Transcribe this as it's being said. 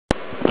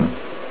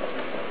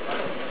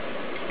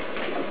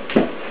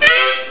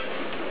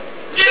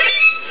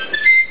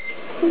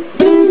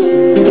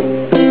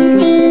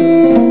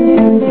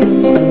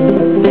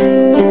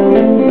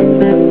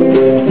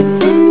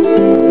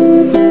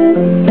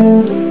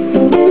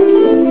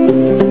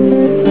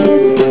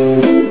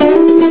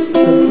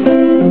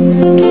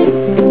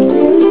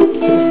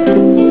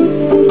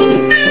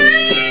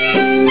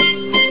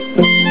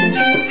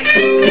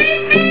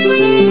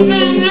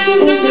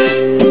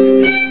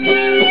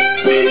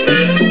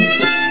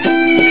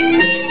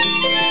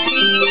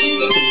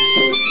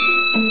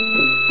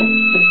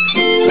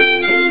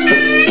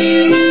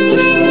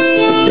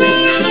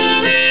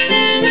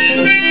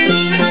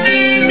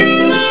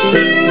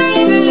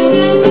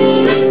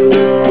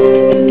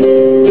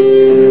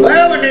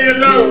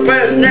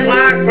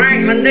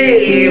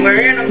see, we're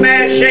in a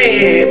bad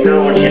shape,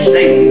 don't you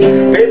see?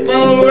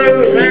 People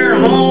lose their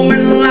home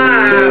and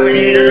life. We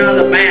need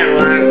another band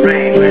like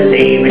Franklin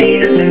D. We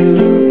need a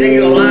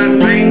deal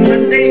like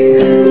Franklin D.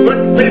 Put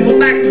people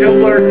back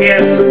to work,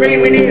 yes,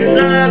 we need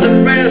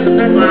another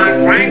president like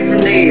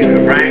Franklin D.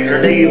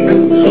 Franklin D.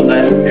 So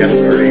that's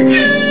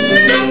desperation.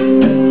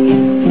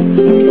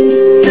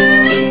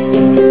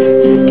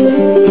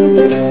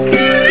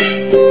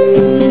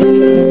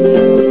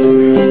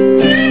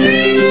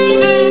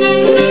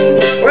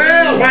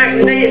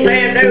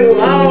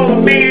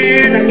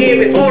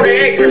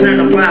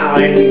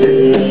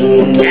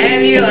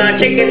 Have you a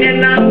chicken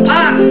in the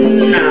pot?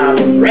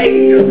 No,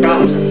 raise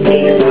across the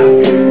sea.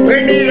 We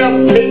need to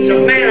teach a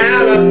man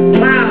how to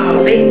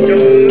plow, teach a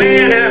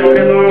man how to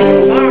live on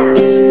the farm,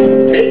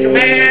 teach a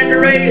man to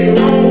raise his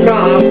own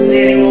crops,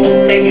 then he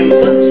won't take him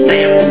food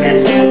stamps.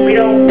 And we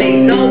don't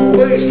need no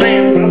food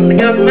stamps from the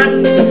government.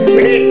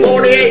 We need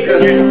 40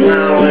 acres in the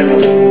plow and a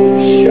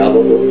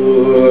shovel.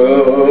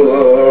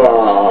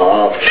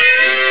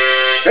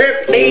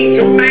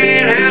 Teach a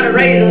man how to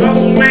raise his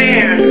own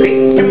land.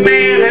 Teach a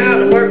man how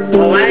to work the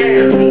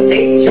land.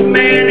 Teach a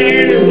man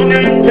and his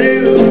woman to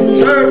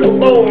serve the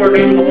Lord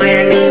in the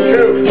land of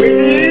truth. We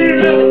need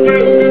another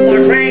person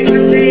like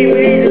Franklin D. We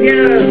need to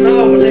get us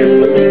off of this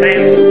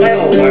damn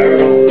welfare.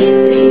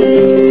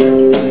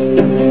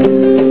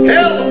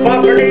 Tell the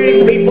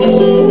property people,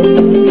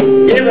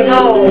 give it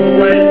all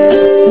away.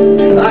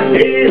 Like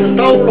Jesus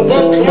told the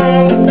folks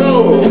long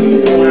ago.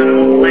 Go out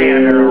on the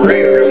land and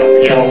rear them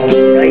up,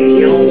 raise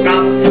your own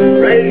crops.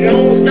 Raise your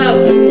own stuff,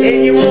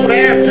 and you won't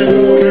have to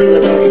go to the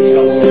grocery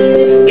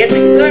store. Get the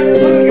good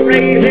food you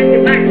raise in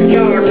your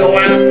backyard, go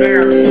out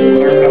there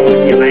and work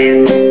on your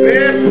land.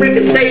 If we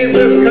could save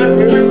this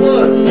country, we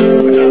would.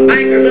 But the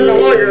bankers and the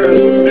lawyers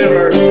would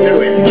never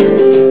do it.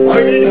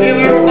 I need to give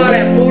everybody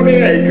 40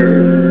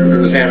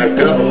 acres and a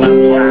government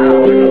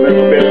plow and a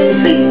little bit of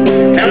seed.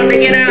 Tell them to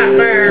get out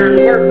there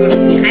and work with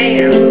their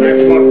hands.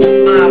 That's what the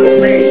Bible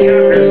says you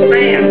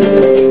understand.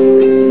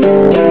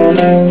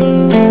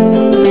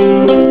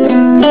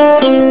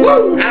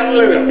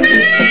 Hallelujah.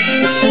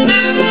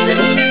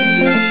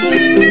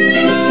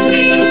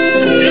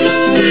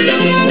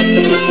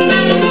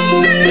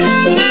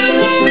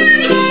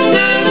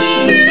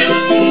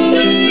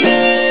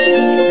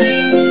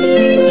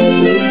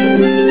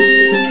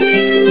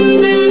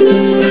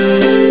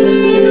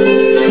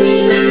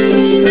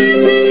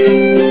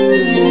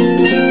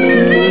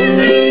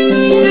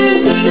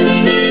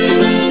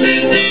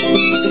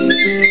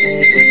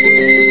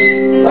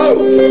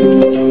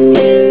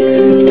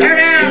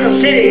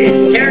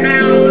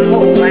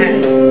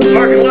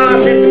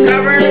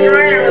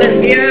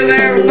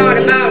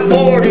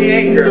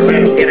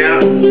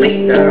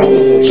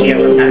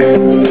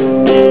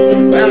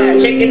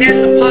 Chicken in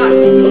the pot,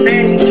 and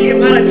then you eat it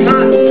while it's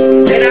hot.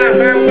 Get out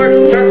there and work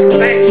the turkey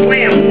back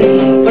slim.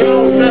 Put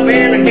all the stuff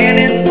in a can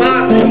in the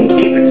pot, and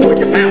keep it for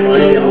your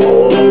family.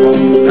 Oh,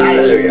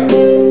 hallelujah.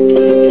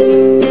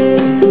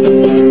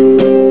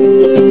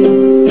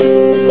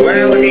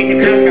 Well, we need to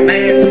come to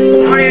man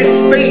on his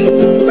feet.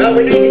 Well,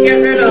 we need to get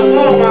rid of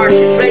Walmart,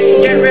 you see,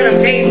 get rid of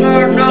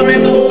Kmart and all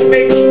them old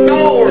big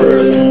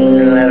stores.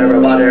 And let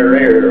everybody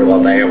rear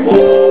what they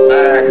want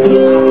back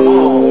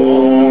home.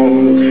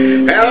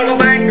 Tell the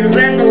bankers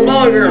and the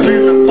lawyers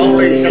and the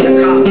police and the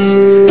cops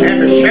and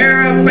the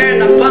sheriff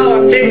and the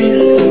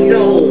politicians, you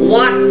know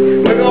what?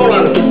 We're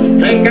gonna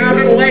take our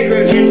little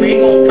acreage and we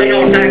ain't gonna pay no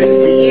taxes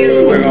to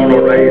you. We're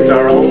gonna raise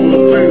our own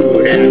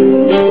food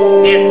and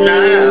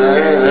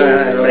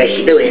let's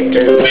do it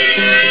too.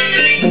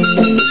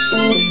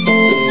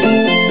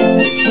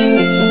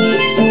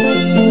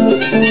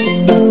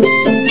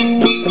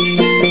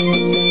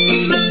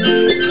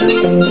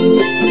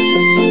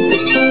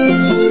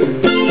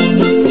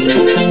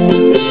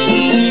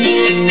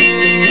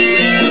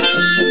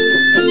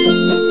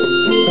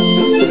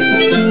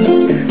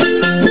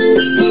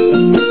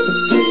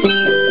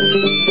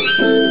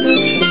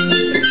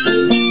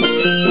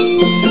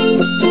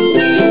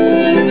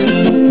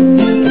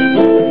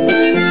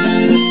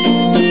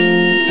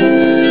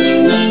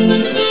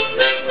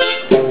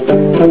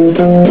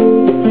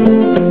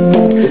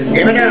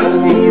 Give me that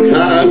old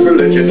time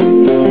religion.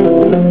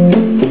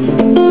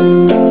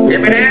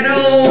 Give me that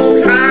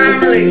old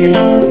time religion.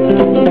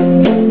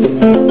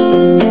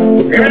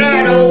 Give me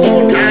that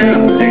old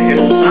time religion.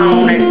 Song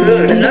that's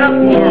good enough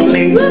for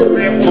me. It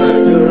was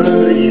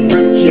good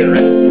Hebrew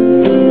children.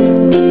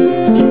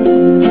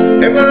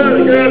 It was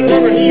good for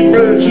the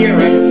Hebrew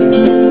children.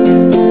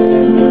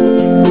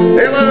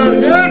 It was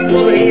good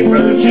for the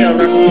Hebrew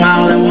children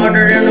while they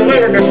wandered in the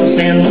wilderness of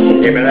sin.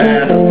 Give me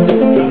that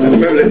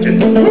religion.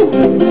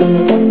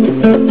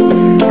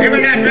 Give me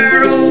that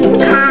there old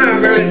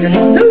time religion.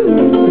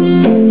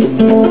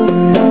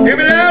 Give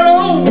me that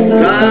old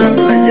time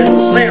religion.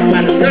 Slim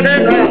and good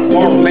enough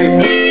for me.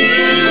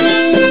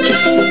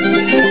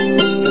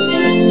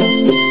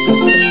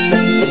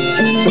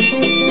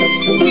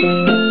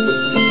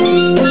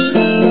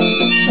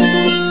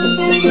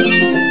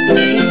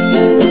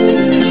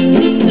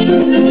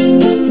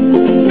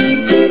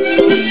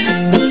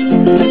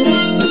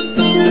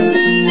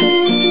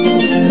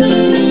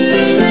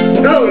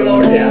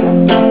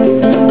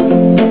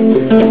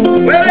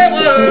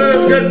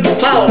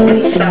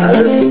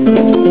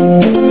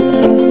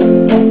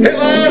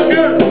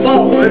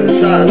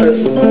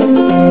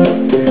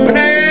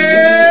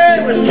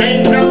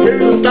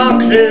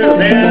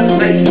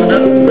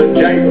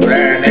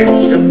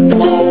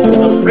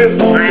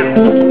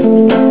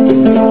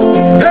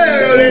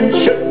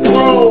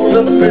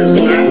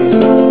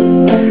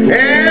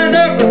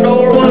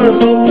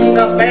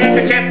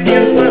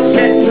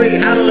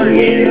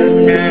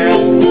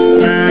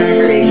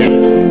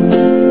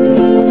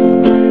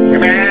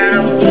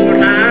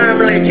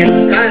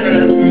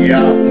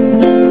 yeah.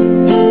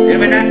 Give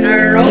me that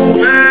there old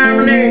my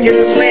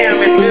religion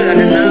slim is good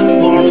enough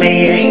for me.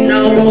 Ain't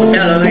no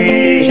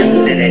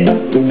television in it.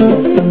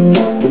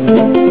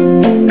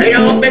 Ain't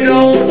no big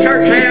old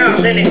church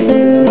house in it.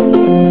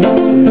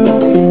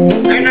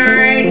 And there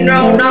ain't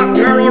no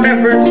doctrinal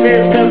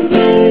differences, 'cause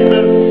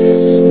Jesus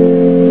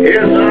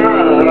is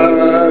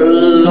our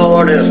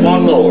Lord, is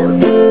one Lord.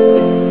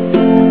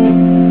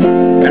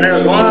 And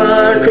there's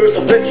one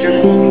crucifixion.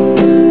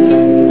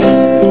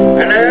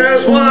 And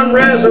there's one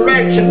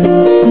resurrection.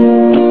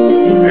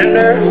 And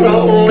there's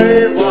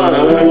only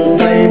one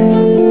faith.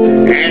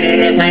 And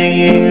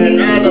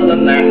anything other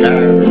than that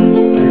there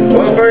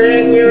will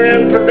bring you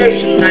in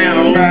perdition.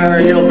 Down there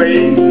you'll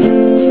be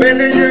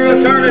spending your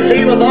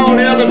eternity with all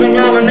the other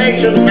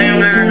denominations down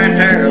there in that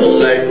there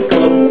lake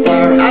club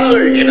fire.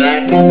 Hallelujah to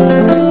that.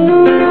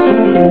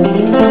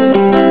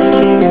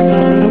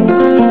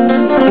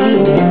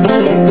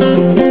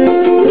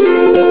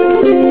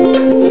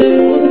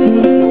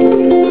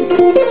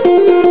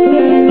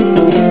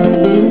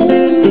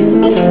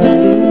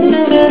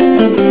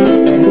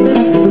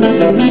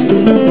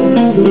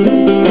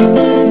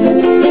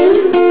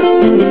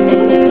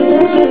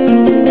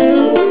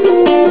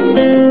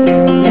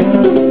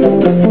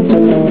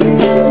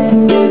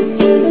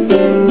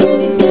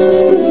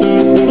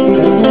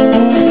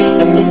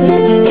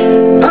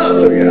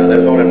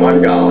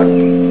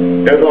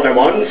 There's only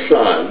one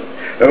Son.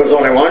 There was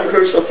only one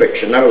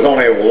crucifixion. There was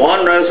only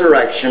one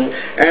resurrection.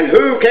 And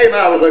who came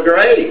out of the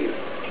grave?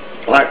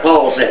 Like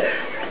Paul said,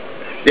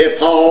 did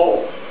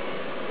Paul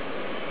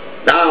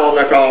die on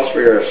the cross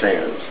for your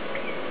sins?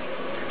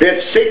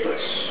 Did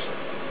Cephas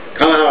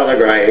come out of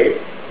the grave?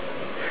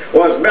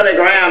 Was Billy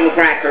Graham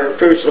Cracker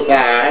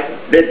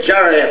crucified? Did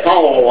Jerry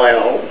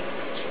Falwell,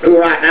 who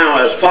right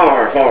now is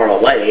far, far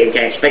away and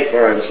can't speak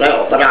for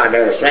himself, but I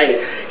dare say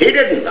he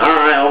didn't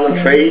die on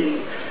the tree?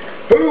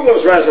 Who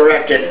was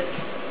resurrected?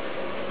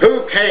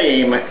 Who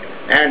came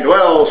and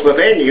dwells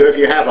within you if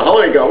you have the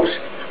Holy Ghost,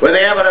 with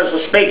the evidence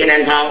of speaking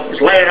in tongues,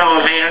 laying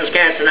on hands,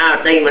 casting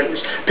out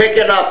demons,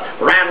 picking up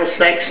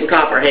rattlesnakes and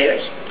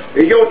copperheads?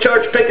 Is your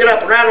church picking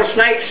up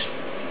rattlesnakes?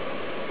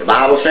 The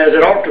Bible says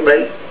it ought to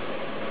be.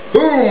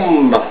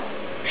 Whom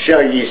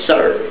shall ye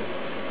serve?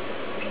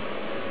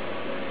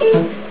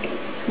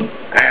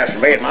 As for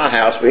me and my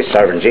house, we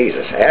serving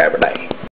Jesus every day.